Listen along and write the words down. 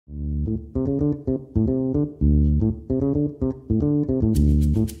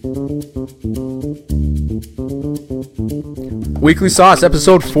Weekly Sauce,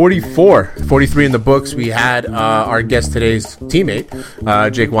 episode 44. 43 in the books. We had our guest today's teammate,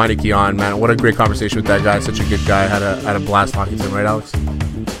 Jake Wieneke, on. Man, what a great conversation with that guy. Such a good guy. Had a blast talking to him, right, Alex?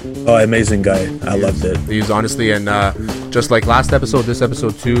 Oh, amazing guy. I loved it. He was honestly, and just like last episode, this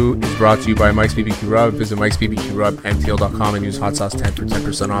episode 2 is brought to you by Mike's BBQ Rub. Visit Mike's BBQ Rub, MTL.com, and use Hot Sauce 10 for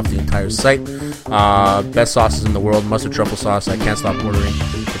 10% off the entire site. Best sauces in the world, mustard truffle sauce. I can't stop ordering.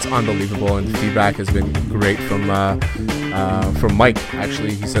 It's unbelievable, and the feedback has been great from Mike.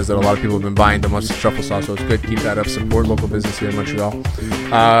 Actually, he says that a lot of people have been buying the mustard truffle sauce, so it's good. Keep that up. Support local business here in Montreal.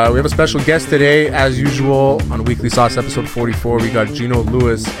 We have a special guest today, as usual, on Weekly Sauce episode 44. We got Gino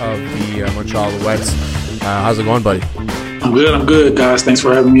Lewis of the Montreal Alouettes. How's it going, buddy? I'm good, guys. Thanks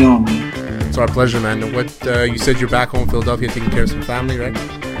for having me on, man. It's our pleasure, man. What you said you're back home in Philadelphia taking care of some family, right?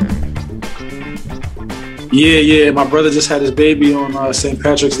 Yeah. My brother just had his baby on St.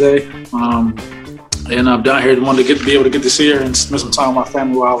 Patrick's Day. And I'm down here. Wanted to be able to get to see her and spend some time with my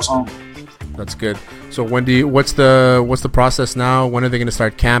family while I was home. That's good. So what's the process now? When are they going to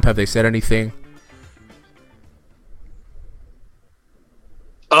start camp? Have they said anything?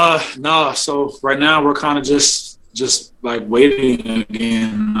 No. So right now we're kind of just like waiting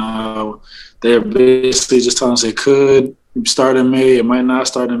again. They're basically just telling us it could start in May. It might not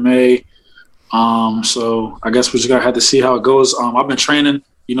start in May. So I guess we just gotta have to see how it goes. I've been training,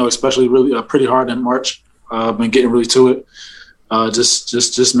 especially really pretty hard in March. I've been getting really to it.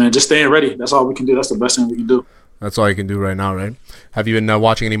 Just man, just staying ready. That's all we can do. That's the best thing we can do. That's all you can do right now, right? Have you been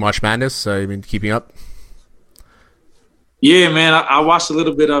watching any March Madness? Have you been keeping up? Yeah, man, I watched a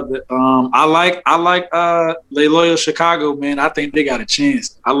little bit of it. I like Loyola Chicago, man. I think they got a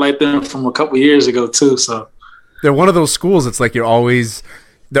chance. I like them from a couple years ago too. So they're one of those schools. It's like they're always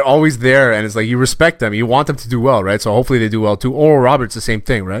there, and it's like you respect them. You want them to do well, right? So hopefully they do well too. Oral Roberts, the same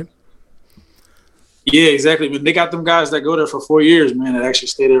thing, right? Yeah, exactly. I mean, they got them guys that go there for 4 years, man, that actually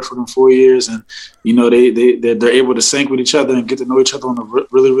stay there for them 4 years, and they're able to sync with each other and get to know each other on a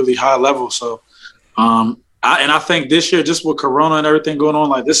really, really high level. So. I think this year, just with Corona and everything going on,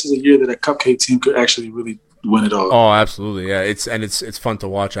 like this is a year that a cupcake team could actually really win it all. Oh, absolutely, yeah. It's fun to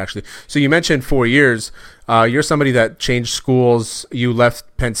watch actually. So you mentioned 4 years. You're somebody that changed schools. You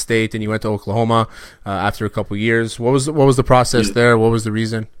left Penn State and you went to Oklahoma after a couple years. What was the process there? What was the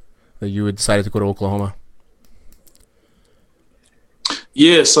reason that you had decided to go to Oklahoma?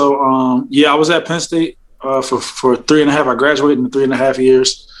 Yeah, so I was at Penn State for 3.5. I graduated in 3.5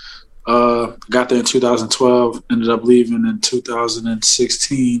 years. Got there in 2012, ended up leaving in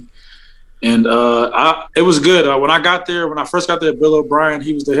 2016. And it was good. When I first got there, Bill O'Brien,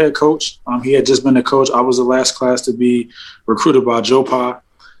 he was the head coach. He had just been the coach. I was the last class to be recruited by Joe Pa.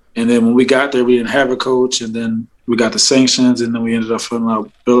 And then when we got there, we didn't have a coach. And then we got the sanctions, and then we ended up filling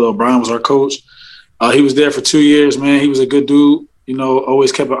out Bill O'Brien was our coach. He was there for 2 years, man. He was a good dude,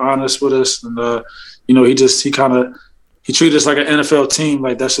 always kept it honest with us. And, he treated us like an NFL team.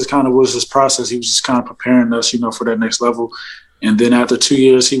 Like that's just kind of was his process. He was just kind of preparing us, for that next level. And then after 2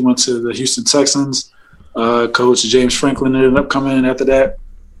 years, he went to the Houston Texans. Coach James Franklin ended up coming in after that.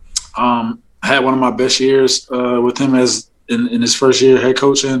 I had one of my best years with him as in his first year head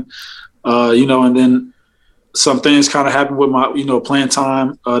coaching. And then some things kind of happened with my, playing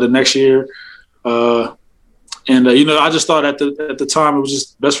time the next year. I just thought at the time it was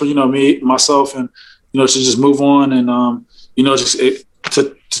just best for, me, myself, and to just move on and, to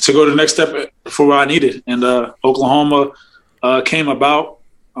go to the next step for what I needed. And Oklahoma came about.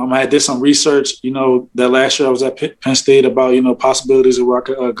 I did some research, that last year I was at Penn State about, possibilities of where I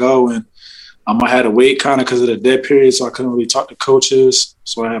could go. And I had to wait kind of because of the dead period, so I couldn't really talk to coaches.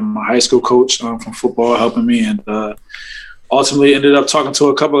 So I had my high school coach from football helping me. And ultimately ended up talking to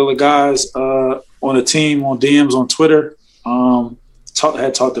a couple of the guys on the team, on DMs, on Twitter.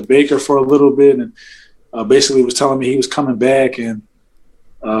 Had talked to Baker for a little bit, and basically was telling me he was coming back, and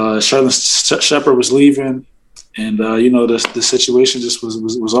Sherlin Shepard was leaving, and the situation just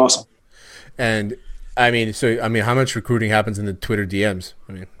was awesome. And how much recruiting happens in the Twitter DMs?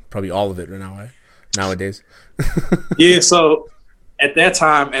 Probably all of it right now, right? Nowadays. Yeah. So at that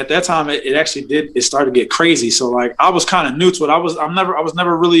time, it actually it started to get crazy. So like I was kind of new to it. I was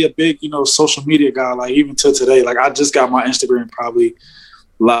never really a big social media guy. Like even till today, like I just got my Instagram probably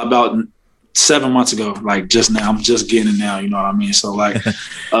about 7 months ago. Like just now, I'm just getting it now. You know what I mean? So like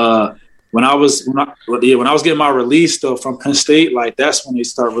when I was getting my release though from Penn State, like that's when they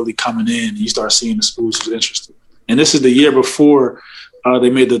start really coming in and you start seeing the schools who's interested. And this is the year before they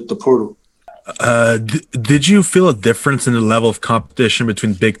made the portal. Did you feel a difference in the level of competition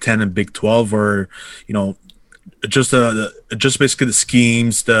between Big Ten and Big 12, or you know, just basically the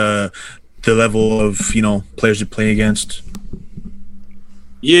schemes, the level of players you play against?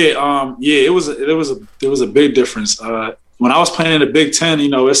 Yeah, it was a big difference. When I was playing in the Big Ten,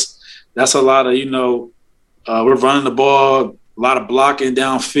 that's a lot of we're running the ball, a lot of blocking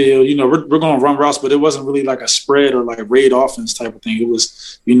downfield. We're going to run routes, but it wasn't really like a spread or like a raid offense type of thing. It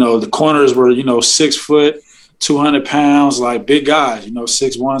was the corners were 6 foot, 200 pounds, like big guys.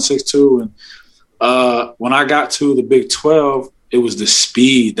 6'1", 6'2", and when I got to the Big 12, it was the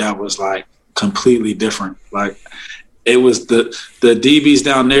speed that was like completely different. Like it was the DBs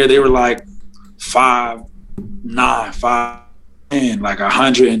down there, they were like 5'9", 5'10", like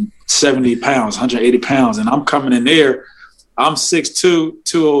 170 pounds, 180 pounds. And I'm coming in there, I'm 6'2",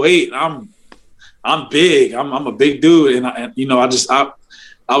 208. I'm big. I'm a big dude. And I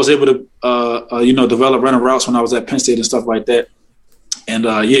was able to develop running routes when I was at Penn State and stuff like that. And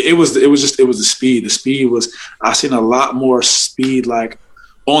it was the speed. The speed was, I seen a lot more speed like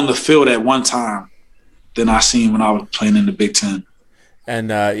on the field at one time than I seen when I was playing in the Big Ten.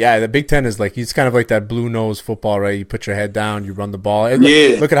 And the Big Ten is like, it's kind of like that blue nose football, right? You put your head down, you run the ball.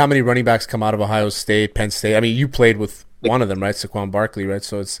 Look at how many running backs come out of Ohio State, Penn State. I mean, you played with one of them, right? Saquon Barkley, right?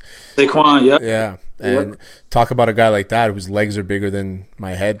 So it's Saquon, yeah. Yeah. And talk about a guy like that whose legs are bigger than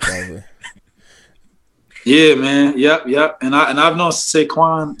my head, probably. Yeah, man. Yep. And I've known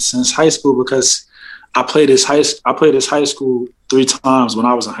Saquon since high school because I played his high school 3 times when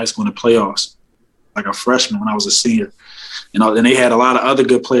I was in high school in the playoffs, like a freshman when I was a senior. And they had a lot of other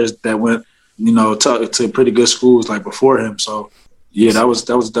good players that went, to pretty good schools like before him. So yeah, that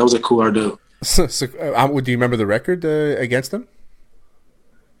was a cool ordeal. So, do you remember the record against him?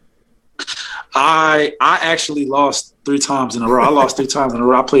 I actually lost 3 times in a row. I lost 3 times in a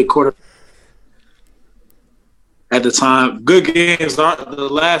row. I played quarter at the time. Good games. The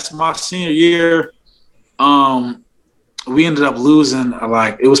last my senior year, we ended up losing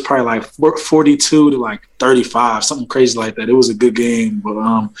it was probably like 42 to like 35, something crazy like that. It was a good game,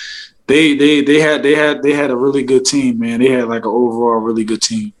 but they had a really good team, man. They had like an overall really good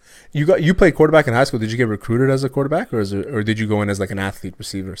team. You played quarterback in high school. Did you get recruited as a quarterback, or did you go in as like an athlete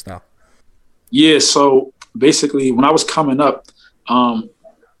receiver style? Yeah, so basically when I was coming up,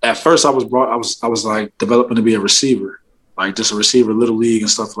 at first I was like developing to be a receiver, like just a receiver, little league and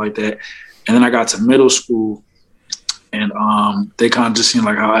stuff like that. And then I got to middle school, and they kind of just seen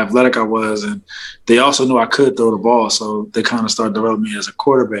like how athletic I was, and they also knew I could throw the ball, so they kind of started developing me as a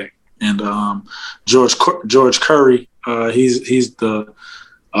quarterback. And George Curry, he's the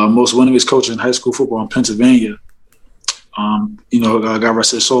most winningest coach in high school football in Pennsylvania. God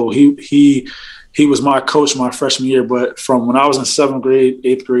rest his soul. He was my coach my freshman year, but from when I was in 7th grade,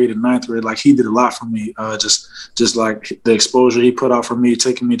 8th grade, and 9th grade, like he did a lot for me. Just like the exposure he put out for me,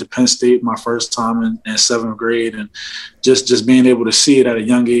 taking me to Penn State my first time in 7th grade, and just being able to see it at a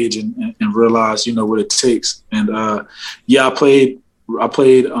young age and realize what it takes. And I played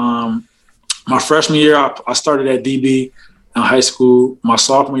my freshman year. I started at DB in high school. My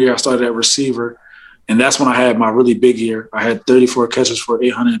sophomore year, I started at receiver. And that's when I had my really big year. I had 34 catches for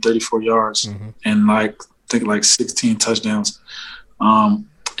 834 yards and I think 16 touchdowns. And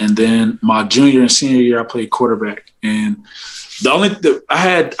then my junior and senior year, I played quarterback. And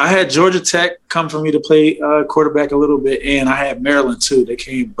I had Georgia Tech come for me to play quarterback a little bit, and I had Maryland too. They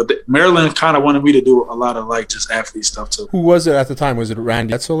came, but Maryland kind of wanted me to do a lot of just athlete stuff too. Who was it at the time? Was it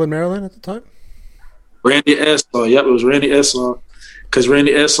Randy Edsall in Maryland at the time? Randy Edsall. Yep, it was Randy Edsall. Because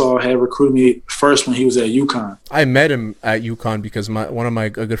Randy Edsall had recruited me first when he was at UConn. I met him at UConn because a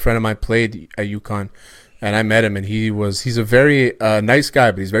good friend of mine played at UConn, and I met him, and he's a very nice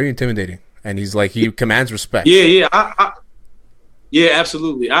guy, but he's very intimidating, and he commands respect. Yeah, yeah,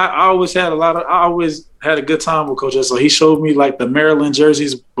 absolutely. I always had a good time with Coach Edsall. He showed me like the Maryland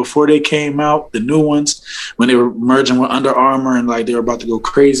jerseys before they came out, the new ones when they were merging with Under Armour, and like they were about to go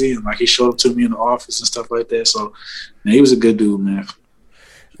crazy, and like he showed them to me in the office and stuff like that. So, man, he was a good dude, man.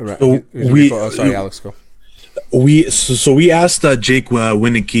 Right. So sorry, Alex, go. We asked Jake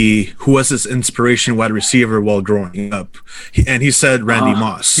Winicki who was his inspiration wide receiver while growing up, and he said Randy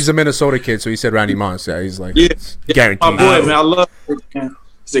Moss. He's a Minnesota kid, so he said Randy Moss. Yeah, he's like guaranteed. My boy, man, I love him.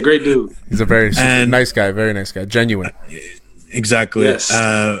 He's a great dude. He's a very nice guy, very nice guy, genuine. Exactly. Yes.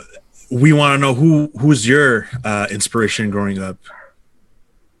 We want to know who's your inspiration growing up.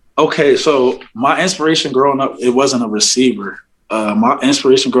 Okay, so my inspiration growing up, it wasn't a receiver. My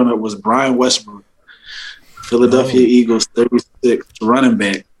inspiration growing up was Brian Westbrook, Philadelphia Eagles, 36 running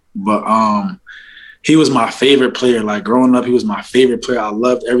back. But he was my favorite player. Like growing up, he was my favorite player. I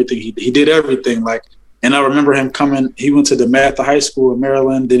loved everything. He did everything. Like, and I remember him coming. He went to DeMatha High School in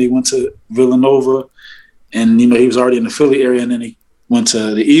Maryland. Then he went to Villanova, and he was already in the Philly area. And then he went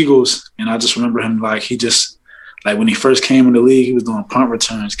to the Eagles. And I just remember him like when he first came in the league, he was doing punt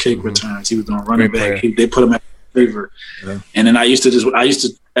returns, kick returns. He was doing running back. They put him at receiver. Yeah. And then I used to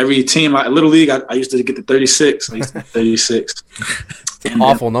every team, Little League, I used to get the 36. I used to get 36.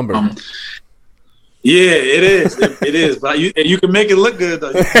 Awful number. Yeah, it is. It is. But you can make it look good,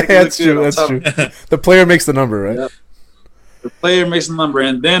 though. That's true. That's true. The player makes the number, right? Yep. The player makes the number.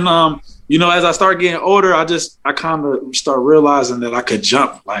 And then, as I start getting older, I kind of start realizing that I could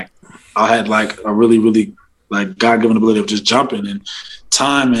jump. Like, I had, like, a really, really, like, God-given ability of just jumping and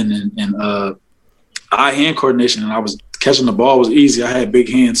timing and eye-hand coordination. And I was catching the ball was easy. I had big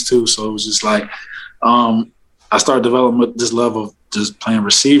hands, too. So it was just like I started developing this love of just playing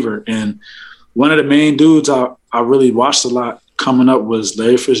receiver. And one of the main dudes I really watched a lot coming up was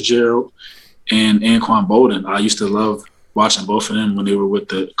Larry Fitzgerald and Anquan Boldin. I used to love watching both of them when they were with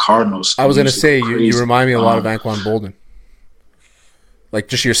the Cardinals. I was going to say, you remind me a lot of Anquan Boldin. Like,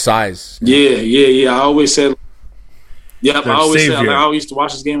 just your size. Yeah. I always said, I always used to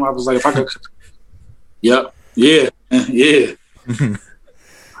watch this game. I was like, if I could. Yep. Yeah.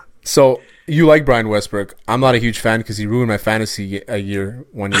 So you like Brian Westbrook. I'm not a huge fan because he ruined my fantasy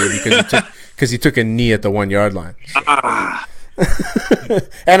one year because he took a knee at the 1 yard line.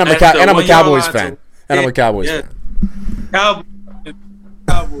 And I'm a Cowboys fan. I'm a Cowboys fan.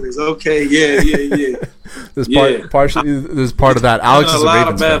 Cowboys. Okay. Yeah. There's part of that. Alex is a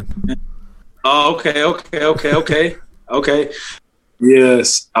Ravens fan. Oh, okay.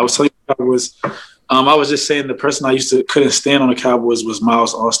 Yes, I was telling you Cowboys. I was just saying the person I couldn't stand on the Cowboys was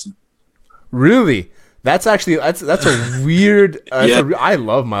Miles Austin. Really? That's a weird. I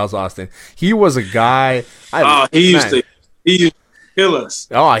love Miles Austin. He was a guy. He used to kill us.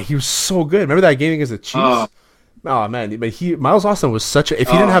 Oh, he was so good. Remember that game against the Chiefs? Oh man, but Miles Austin was such a. If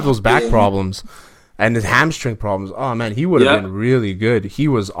he didn't have those back problems and his hamstring problems, oh man, he would have been really good. He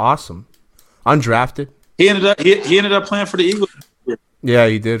was awesome. Undrafted. He ended up playing for the Eagles. Yeah,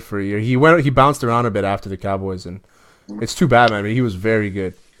 he did for a year. He bounced around a bit after the Cowboys, and it's too bad, man. I mean, he was very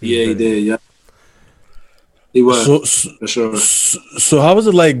good. He did. Yeah, he was for sure. So, how was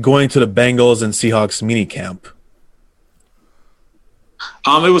it like going to the Bengals and Seahawks mini camp?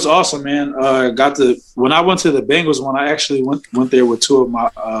 It was awesome, man. When I went to the Bengals one, I actually went there with two of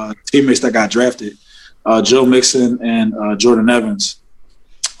my teammates that got drafted, Joe Mixon and Jordan Evans.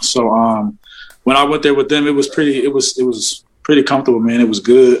 So when I went there with them, it was pretty comfortable, man. It was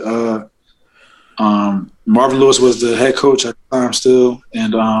good. Marvin Lewis was the head coach at the time still,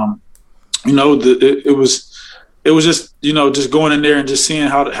 and it was just just going in there and just seeing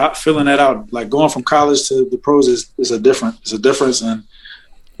how filling that out. Like going from college to the pros is a difference, and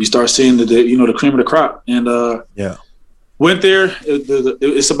you start seeing the cream of the crop. And went there.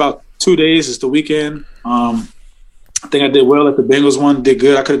 It's about 2 days. It's the weekend. I think I did well at the Bengals one. Did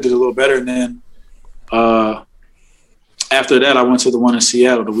good. I could have did a little better, and then after that, I went to the one in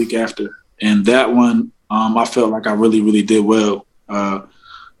Seattle the week after, and that one I felt like I really, really did well. I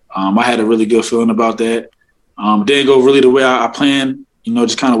had a really good feeling about that. Didn't go really the way I planned.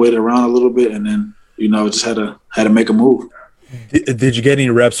 Just kind of waited around a little bit, and then just had to make a move. Did you get any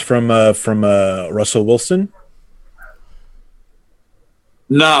reps from Russell Wilson?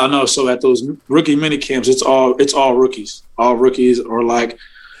 No. So at those rookie mini camps, it's all rookies, or like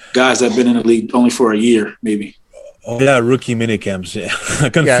guys that have been in the league only for a year, maybe. Oh, yeah, rookie mini camps. Yeah,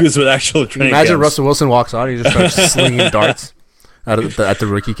 confused with actual training. Imagine camps. Russell Wilson walks out, he just starts slinging darts at the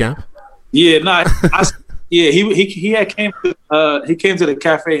rookie camp. Yeah, he came to the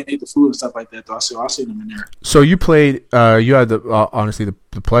cafe and ate the food and stuff like that. Though, so I seen him in there. So you played. You had honestly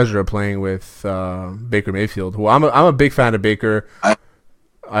the pleasure of playing with Baker Mayfield, who I'm a big fan of Baker.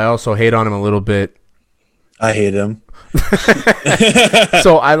 I also hate on him a little bit. I hate him.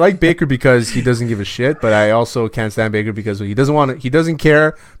 So I like Baker because he doesn't give a shit, but I also can't stand Baker because he doesn't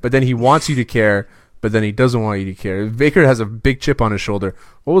care, but then he wants you to care, but then he doesn't want you to care. Baker has a big chip on his shoulder.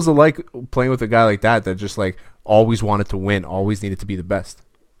 What was it like playing with a guy like that just like always wanted to win, always needed to be the best?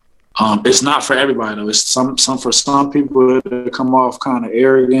 It's not for everybody though. It's for some people to come off kind of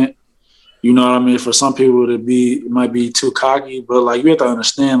arrogant. You know what I mean? For some people it might be too cocky, but like you have to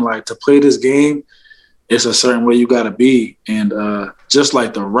understand, like to play this game, it's a certain way you got to be. And just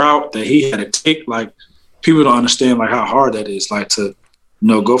like the route that he had to take, like people don't understand like how hard that is. Like to,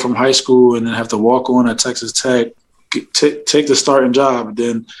 go from high school and then have to walk on at Texas Tech, take the starting job,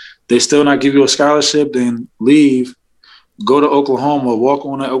 then they still not give you a scholarship, then leave, go to Oklahoma, walk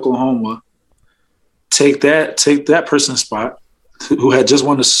on at Oklahoma, take that person's spot who had just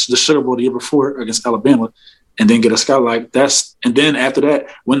won the Sugar Bowl the year before against Alabama, and then get a scout like that's, and then after that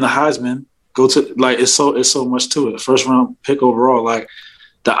win the Heisman, go to like it's so much to it. First round pick overall, like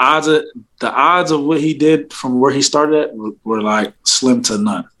the odds of what he did from where he started at were like slim to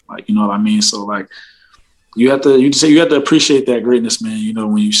none. Like, you know what I mean? So like you have to appreciate that greatness, man. You know,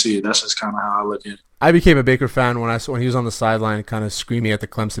 when you see it, that's just kind of how I look at it. I became a Baker fan when he was on the sideline, kind of screaming at the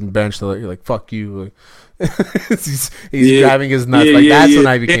Clemson bench. So you're like, "Fuck you!" Like, he's driving his nuts. That's when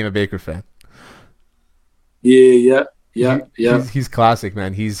I became a Baker fan. Yeah. He's classic,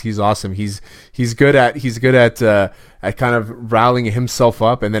 man. He's awesome. He's good at kind of rallying himself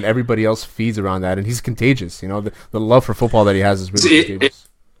up, and then everybody else feeds around that, and he's contagious. You know, the love for football that he has is really contagious.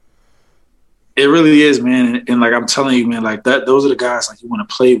 It really is, man. And like I'm telling you, man, like that, those are the guys like you want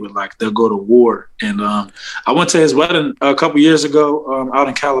to play with. Like they'll go to war. And I went to his wedding a couple years ago out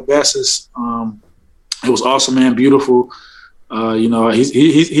in Calabasas. It was awesome, man. Beautiful. You know,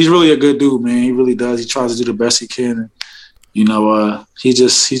 he's really a good dude, man. He really does. He tries to do the best he can. And, you know, he's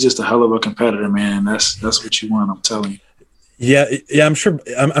just a hell of a competitor, man. That's what you want. I'm telling you. Yeah. I'm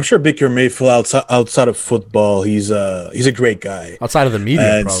sure Baker Mayfield outside of football, he's a great guy. Outside of the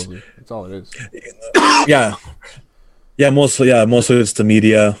media, probably. That's all it is. Yeah. Mostly it's the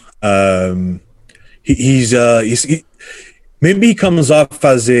media. He maybe he comes off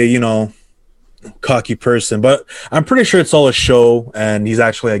as a cocky person, but I'm pretty sure it's all a show, and he's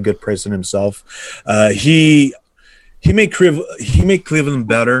actually a good person himself. He made Cleveland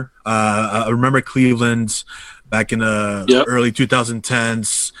better. I remember Cleveland back in the early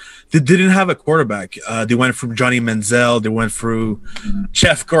 2010s. They didn't have a quarterback. They went from Johnny Manziel. They went through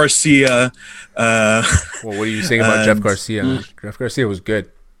Jeff Garcia. Well, what are you saying about Jeff Garcia? Jeff Garcia was good.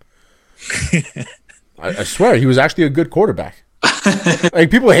 I swear, he was actually a good quarterback.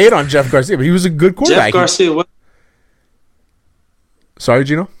 Like, people hate on Jeff Garcia, but he was a good quarterback. Jeff Garcia, what? Sorry,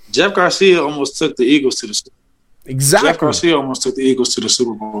 Gino? Jeff Garcia almost took the Eagles to the Super Bowl. Exactly. Jeff Garcia almost took the Eagles to the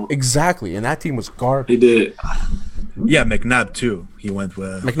Super Bowl. Exactly, and that team was garbage. He did. Yeah, McNabb too.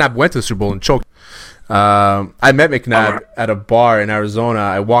 McNabb went to the Super Bowl and choked. I met McNabb at a bar in Arizona.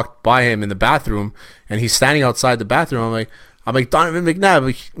 I walked by him in the bathroom, and he's standing outside the bathroom. I'm like Donovan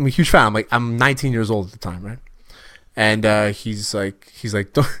McNabb. I'm a huge fan. I'm 19 years old at the time, right? And he's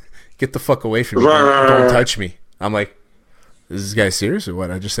like, don't get the fuck away from me. Don't touch me. I'm like, is this guy serious or what?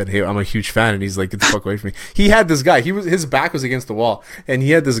 I just said, hey, I'm a huge fan, and he's like, get the fuck away from me. He had this guy. His back was against the wall, and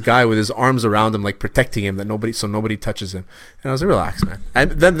he had this guy with his arms around him, like protecting him, so nobody touches him. And I was like, relax, man.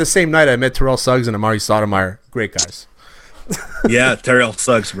 And then the same night, I met Terrell Suggs and Amari Stoudemire. Great guys. Yeah, Terrell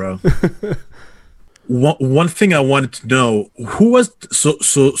Suggs, bro. One thing I wanted to know, who was so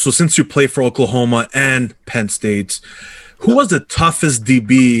since you play for Oklahoma and Penn State, who was the toughest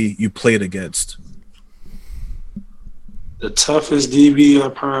DB you played against? The toughest DB I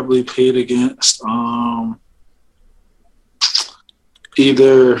probably played against,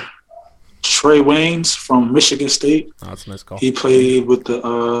 either Trey Waynes from Michigan State. Oh, that's a nice call. He played with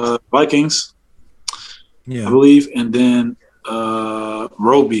the Vikings, I believe, and then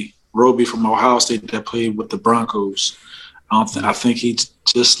Roby from Ohio State that played with the Broncos. I think he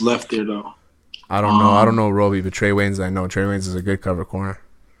just left there though. I don't know. I don't know Roby, but Trey Waynes I know. Trey Waynes is a good cover corner.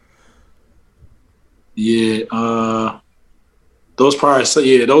 Yeah. Those are probably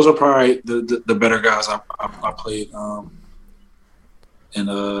the better guys I played.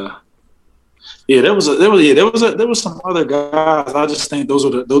 There was some other guys. I just think they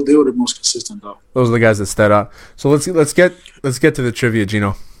were the most consistent though. Those are the guys that stood out. So let's get to the trivia,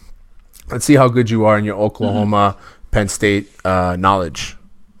 Gino. Let's see how good you are in your Oklahoma, Penn State knowledge.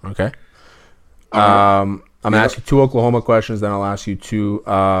 Okay. I'm gonna ask you 2 Oklahoma questions, then I'll ask you 2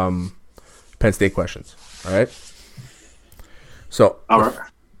 Penn State questions. All right. So,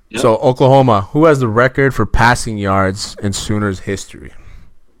 So Oklahoma, who has the record for passing yards in Sooners history?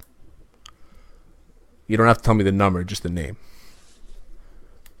 You don't have to tell me the number, just the name.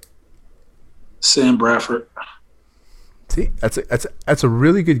 Sam Bradford. See, that's a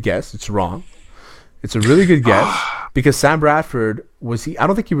really good guess. It's wrong. It's a really good guess because Sam Bradford I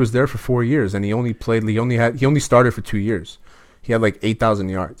don't think he was there for 4 years, and he only started for 2 years. He had like 8,000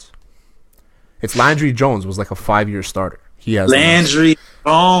 yards. It's Landry Jones was like a 5-year starter. He has Landry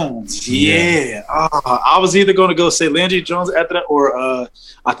Jones. Yeah. I was either going to go say Landry Jones after that, or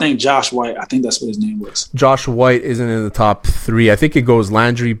I think Josh White. I think that's what his name was. Josh White isn't in the top 3. I think it goes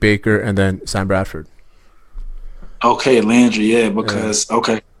Landry, Baker, and then Sam Bradford. Okay, Landry. Yeah, because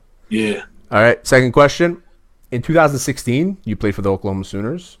okay, yeah. All right. Second question. In 2016, you played for the Oklahoma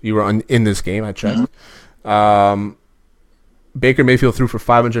Sooners. You were in this game. I checked. Mm-hmm. Baker Mayfield threw for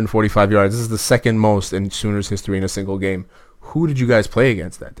 545 yards. This is the second most in Sooners history in a single game. Who did you guys play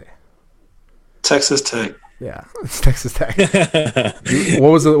against that day? Texas Tech. Yeah, it's Texas Tech.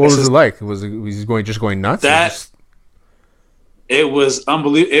 What was it like? Was he going nuts? It was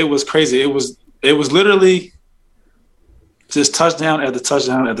unbelievable. It was crazy. It was literally just touchdown after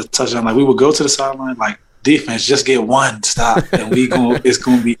touchdown after touchdown. Like we would go to the sideline, like defense, just get one stop, and it's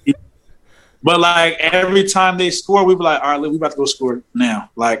gonna be easy. But like every time they score, we were like, all right, we about to go score now.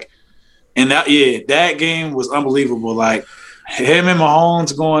 Like, and that game was unbelievable. Like him and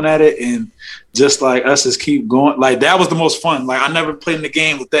Mahomes going at it, and just like us just keep going. Like that was the most fun. Like I never played in the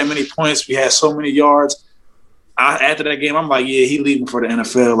game with that many points. We had so many yards. After that game, I'm like, yeah, he leaving for the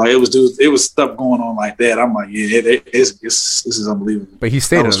NFL. Like it was stuff going on like that. I'm like, yeah, this is unbelievable. But he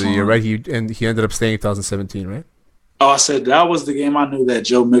stayed another year, right? He ended up staying in 2017, right? Oh, I said that was the game I knew that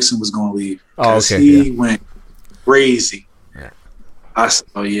Joe Mixon was going to leave. Oh, okay. He went crazy. Yeah. I said,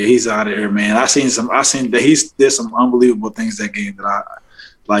 oh yeah, he's out of here, man. I seen that he did some unbelievable things that game that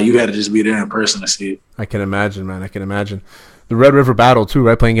you had to just be there in person to see it. I can imagine, man. I can imagine. The Red River Battle too,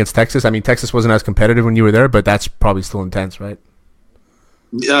 right? Playing against Texas. I mean, Texas wasn't as competitive when you were there, but that's probably still intense, right?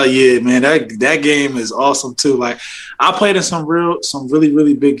 Yeah, man. That game is awesome too. Like I played in some really,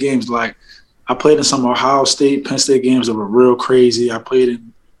 really big games. Like I played in some Ohio State, Penn State games that were real crazy. I played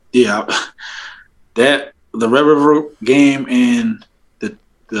in the Red River game and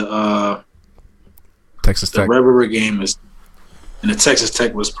the Texas Tech. The Red River game is. And the Texas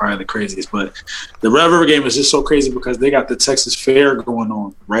Tech was probably the craziest. But the Red River game is just so crazy because they got the Texas Fair going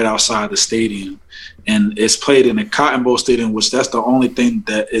on right outside the stadium. And it's played in the Cotton Bowl Stadium, which that's the only thing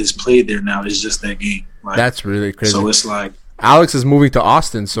that is played there now is just that game. Like, that's really crazy. So it's like – Alex is moving to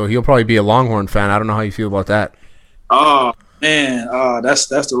Austin, so he'll probably be a Longhorn fan. I don't know how you feel about that. Oh, man. That's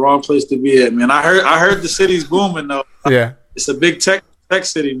the wrong place to be at, man. I heard the city's booming, though. Yeah. It's a big tech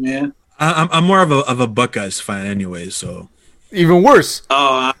city, man. I'm more of a Buckeyes fan anyway, so – even worse.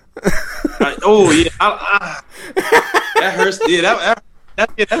 That hurts. Yeah,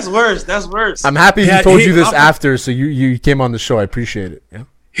 that's worse. That's worse. I'm happy he told you this after, so you came on the show. I appreciate it. Yeah.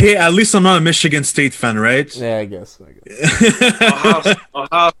 Hey, at least I'm not a Michigan State fan, right? Yeah, I guess.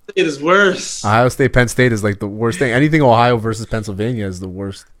 Ohio State is worse. Ohio State, Penn State is like the worst thing. Anything Ohio versus Pennsylvania is the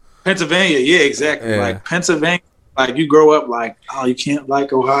worst. Pennsylvania, yeah, exactly. Yeah. Like Pennsylvania. Like you grow up like, oh, you can't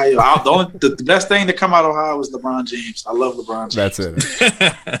like Ohio. The best thing to come out of Ohio is LeBron James. I love LeBron James. That's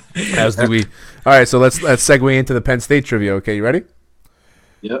it. As do we. All right, so let's segue into the Penn State trivia. Okay, you ready?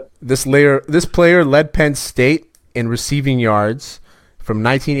 Yep. This player led Penn State in receiving yards from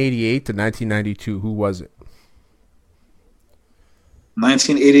 1988 to 1992. Who was it?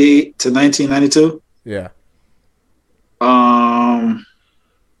 1988 to 1992. Yeah.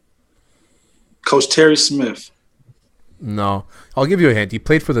 Coach Terry Smith. No, I'll give you a hint. He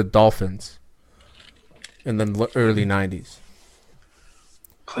played for the Dolphins in the early 90s.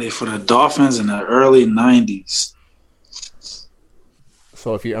 Played for the Dolphins in the early 90s.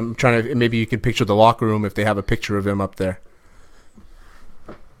 So I'm trying to, maybe you can picture the locker room if they have a picture of him up there.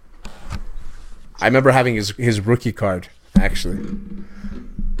 I remember having his rookie card, actually.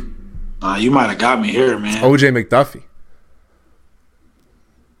 You might have got me here, man. O.J. McDuffie.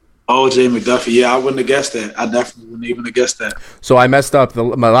 O.J. McDuffie. Yeah, I wouldn't have guessed that. I definitely wouldn't even have guessed that. So I messed up.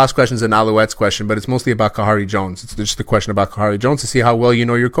 My last question is an Alouettes question, but it's mostly about Kahari Jones. It's just a question about Kahari Jones to see how well you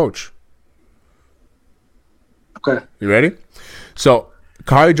know your coach. Okay. You ready? So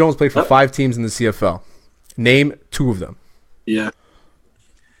Kahari Jones played for 5 teams in the CFL. Name 2 of them. Yeah.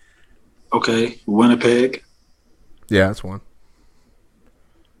 Okay. Winnipeg. Yeah, that's one.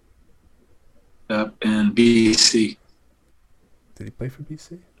 Yep. And BC. Did he play for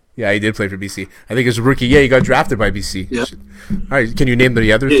BC? Yeah, he did play for BC. I think his rookie. Yeah, he got drafted by BC. Yeah. All right, can you name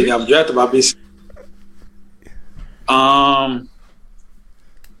the other 3? Yeah, he got drafted by BC.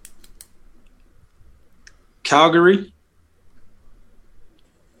 Calgary.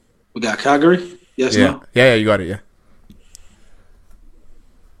 We got Calgary. Yes, yeah. no? Yeah, you got it, yeah.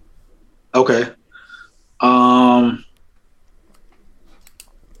 Okay.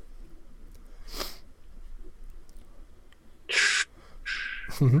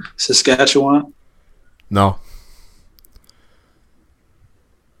 Saskatchewan. No.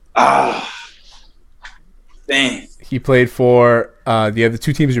 Dang. He played for the other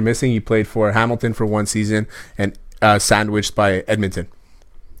 2 teams you're missing. He played for Hamilton for 1 season and sandwiched by Edmonton.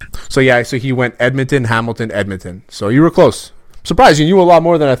 So he went Edmonton, Hamilton, Edmonton. So you were close. Surprised you knew a lot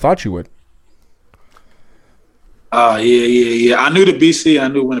more than I thought you would. Yeah. I knew the BC. I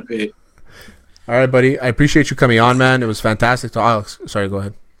knew Winnipeg. All right, buddy. I appreciate you coming on, man. It was fantastic. Alex, sorry, go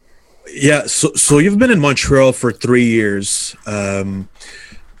ahead. Yeah, so you've been in Montreal for 3 years, and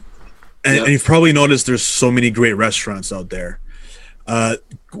you've probably noticed there's so many great restaurants out there.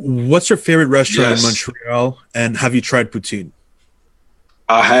 What's your favorite restaurant in Montreal, and have you tried poutine?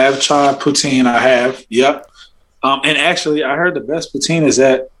 I have tried poutine. I have, yep. And actually, I heard the best poutine is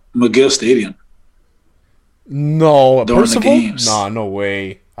at McGill Stadium. No, during Percival? the games. Nah, no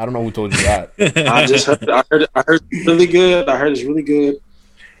way. I don't know who told you that. I just heard. I heard it's really good. I heard it's really good.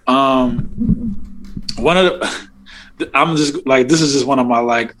 One of the, I'm just like, this is just one of my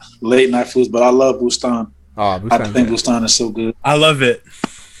like late night foods, but I love Bustan. Oh, I think Bustan is so good. I love it.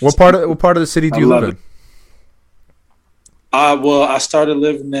 What part of the city do you live in? Well, I started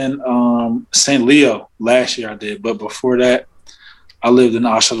living in St. Leo last year. I did, but before that, I lived in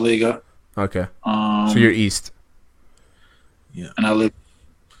Ashaliga. Okay, so you're east. Yeah, and I live.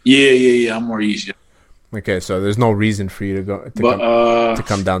 Yeah. I'm more east. Yeah. Okay, so there's no reason for you to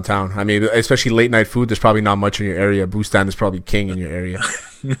come downtown. I mean, especially late night food. There's probably not much in your area. Bustan is probably king in your area.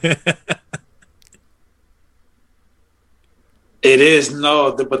 It is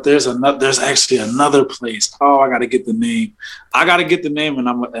but there's actually another place. Oh, I gotta get the name. And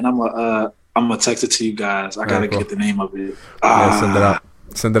I'm gonna text it to you guys. I gotta get the name of it. Send it out.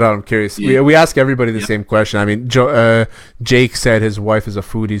 Send it out. I'm curious. Yeah. We ask everybody the same question. I mean, Jake said his wife is a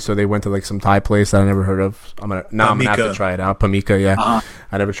foodie, so they went to like some Thai place that I never heard of. I'm gonna have to try it out. Pamika, yeah. Uh-huh.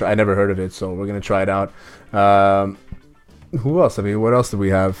 I never heard of it, so we're gonna try it out. Who else? I mean, what else did we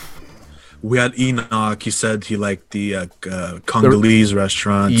have? We had Enoch. He said he liked the Congolese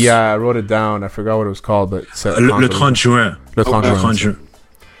restaurants. Yeah, I wrote it down. I forgot what it was called, but Le 30 Juin. Le 30 Juin.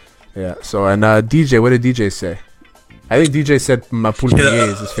 Yeah. So and DJ, what did DJ say? I think DJ said Mapulmier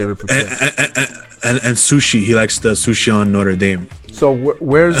is his favorite poutine. And sushi. He likes the sushi on Notre Dame. So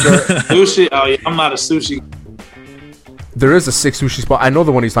where's the sushi? Oh yeah, I'm not a sushi. There is a sick sushi spot. I know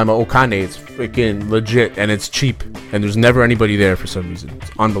the one he's talking about. Okane. It's freaking legit and it's cheap. And there's never anybody there for some reason.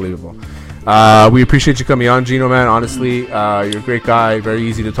 It's unbelievable. We appreciate you coming on, Gino, man. Honestly, you're a great guy. Very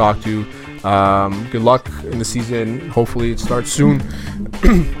easy to talk to. Good luck in the season. Hopefully it starts soon.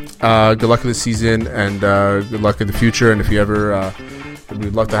 Good luck in the season and good luck in the future. And if you ever,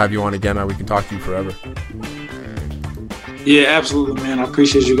 we'd love to have you on again, man. We can talk to you forever. Yeah, absolutely, man. I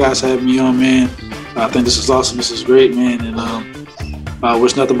appreciate you guys having me on, man. I think this is awesome. This is great, man. And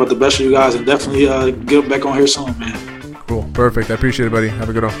wish nothing but the best for you guys. And definitely get back on here soon, man. Cool. Perfect. I appreciate it, buddy. Have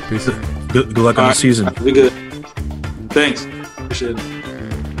a good one. Peace. Good luck on the season. Be good. Thanks. Appreciate it.